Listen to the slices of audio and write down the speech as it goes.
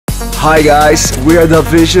Hi guys, we are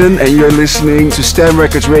DubVision and you're listening to STEM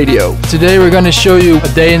Records Radio. Today we're going to show you a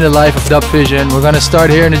day in the life of DubVision. We're going to start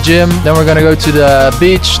here in the gym, then we're going to go to the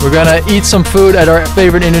beach. We're going to eat some food at our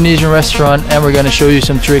favorite Indonesian restaurant, and we're going to show you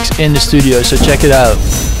some tricks in the studio, so check it out.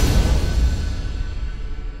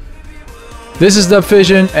 This is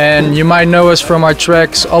DubVision, and you might know us from our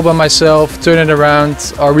tracks All By Myself, Turn It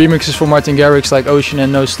Around, our remixes for Martin Garrix like Ocean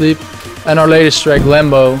and No Sleep, and our latest track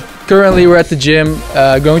Lambo. Currently we're at the gym.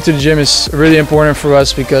 Going to the gym is really important for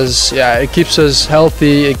us because it keeps us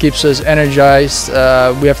healthy, it keeps us energized.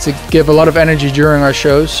 We have to give a lot of energy during our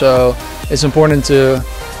shows, so it's important to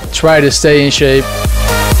try to stay in shape.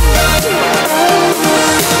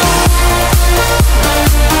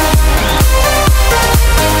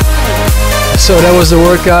 So that was the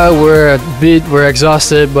workout. We're beat, we're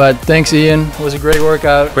exhausted, but thanks Ian, it was a great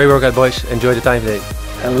workout. Great workout boys, enjoy the time today.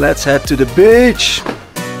 And let's head to the beach.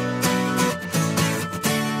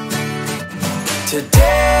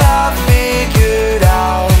 Today I figured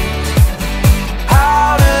out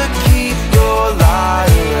how to keep your lie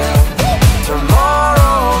around.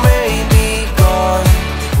 Tomorrow may be gone.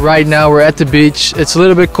 Right now we're at the beach. It's a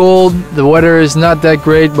little bit cold, the weather is not that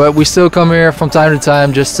great, but we still come here from time to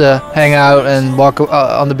time just to hang out and walk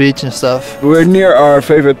on the beach and stuff. We're near our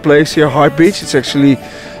favorite place here, Hart Beach. It's actually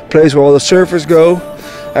a place where all the surfers go.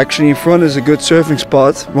 Actually in front is a good surfing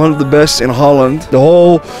spot, one of the best in Holland. The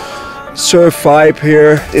whole surf vibe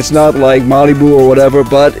here, it's not like Malibu or whatever,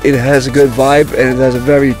 but it has a good vibe and it has a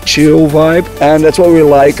very chill vibe, and that's what we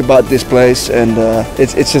like about this place, and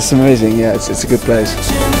it's just amazing. Yeah, it's a good place.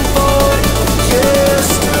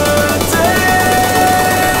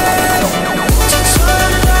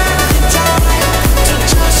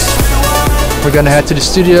 We're gonna head to the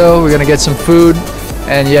studio, we're gonna get some food,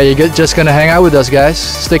 and yeah, you're just gonna hang out with us guys.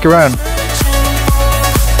 Stick around.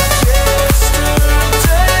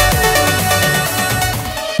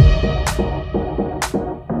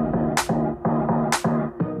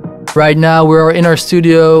 Right now we're in our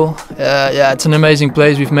studio. It's an amazing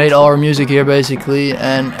place. We've made all our music here basically,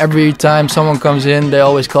 and every time someone comes in they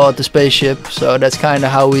always call it the spaceship, so that's kind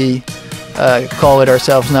of how we call it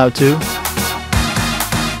ourselves now too.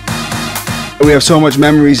 We have so much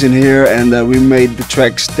memories in here, and we made the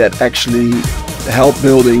tracks that actually help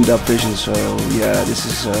building DubVision, so yeah, this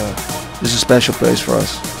is a special place for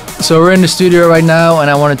us. So we're in the studio right now and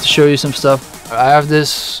I wanted to show you some stuff. I have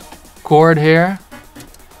this chord here.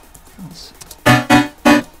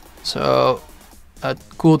 So a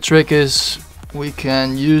cool trick is we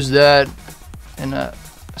can use that in a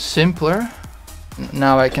simpler.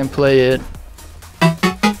 Now I can play it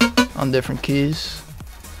on different keys.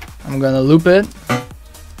 I'm gonna loop it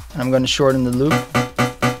and I'm gonna shorten the loop.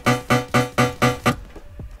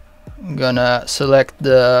 I'm gonna select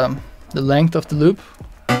the length of the loop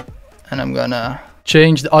and I'm gonna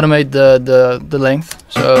automate the length.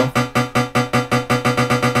 So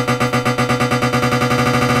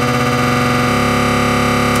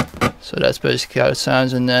that's basically how it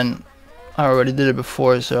sounds, and then I already did it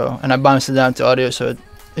before, and I bounced it down to audio, so it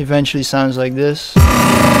eventually sounds like this.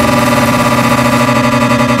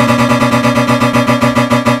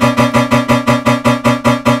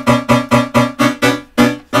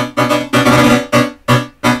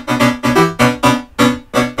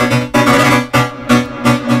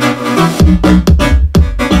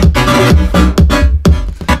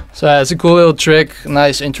 So it's a cool little trick,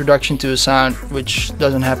 nice introduction to a sound, which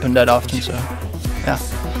doesn't happen that often, so yeah.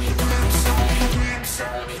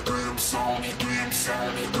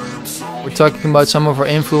 We're talking about some of our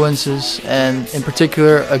influences, and in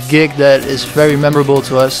particular a gig that is very memorable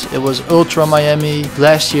to us. It was Ultra Miami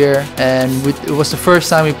last year, and it was the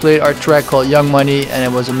first time we played our track called Young Money, and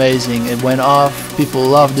it was amazing. It went off, people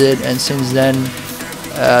loved it, and since then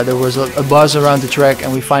there was a buzz around the track,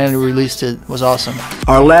 and we finally released it. It was awesome.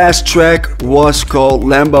 Our last track was called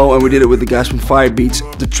Lambo, and we did it with the guys from Firebeats.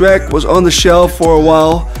 The track was on the shelf for a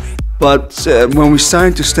while, but when we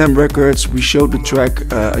signed to STEM Records, we showed the track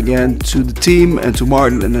again to the team and to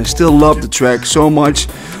Martin, and I still love the track so much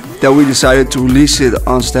that we decided to release it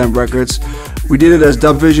on STEM Records. We did it as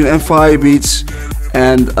DubVision and Firebeats,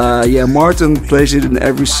 and Martin plays it in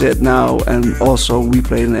every set now, and also we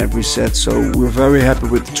play it in every set, so we're very happy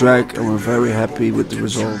with the track and we're very happy with the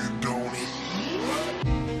result.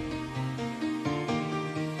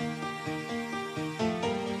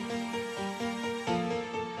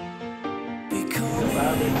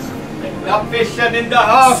 DubVision in the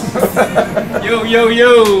house! Yo, yo,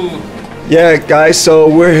 yo! Yeah guys, so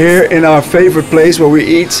we're here in our favorite place where we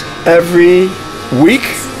eat every week,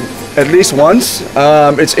 at least once.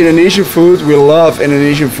 It's Indonesian food. We love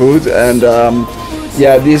Indonesian food, and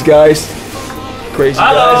Yeah, these guys, crazy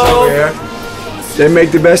guys over here. They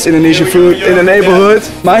make the best Indonesian food in the neighborhood.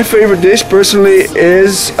 My favorite dish personally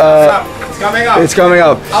is it's coming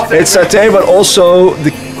up. It's satay, but also the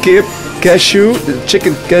kip cashew, the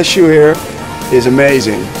chicken cashew here is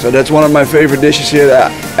amazing. So that's one of my favorite dishes here.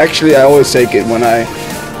 Actually, I always take it when I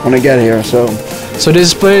get here. So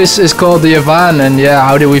this place is called the Yavan, and yeah,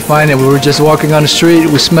 how did we find it? We were just walking on the street,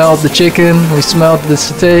 we smelled the chicken, we smelled the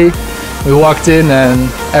satay, we walked in,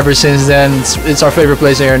 and ever since then it's our favorite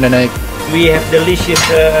place here in Den Haag. We have delicious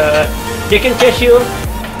chicken cashew,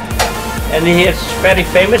 and it's very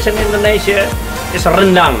famous in Indonesia. It's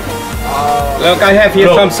rendang. Look, I have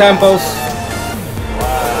here some samples.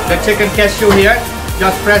 The chicken cashew here,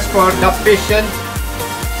 just fresh for DubVision.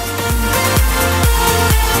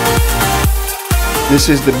 this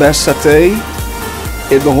is the best satay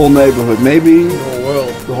in the whole neighborhood, maybe The whole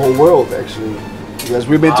world. the whole world actually. Because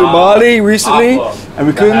we've been to Bali recently, and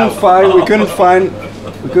we couldn't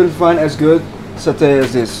find as good satay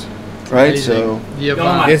as this, right? So The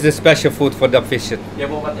Yavan. This is the special food for DubVision.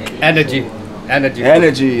 Energy.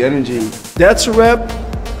 energy. That's a wrap.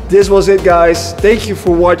 This was it, guys. Thank you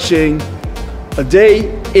for watching a day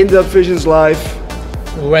in DubVision's life.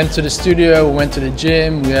 We went to the studio, we went to the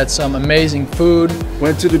gym, we had some amazing food,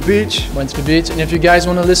 Went to the beach. went to the beach, and if you guys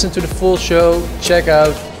want to listen to the full show, check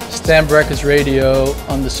out STMPD Radio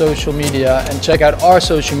on the social media, and check out our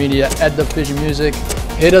social media at DubVision Music.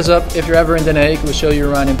 Hit us up if you're ever in Den Haag, we'll show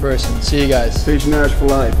you around in person. See you guys. Visionaries for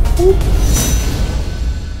life.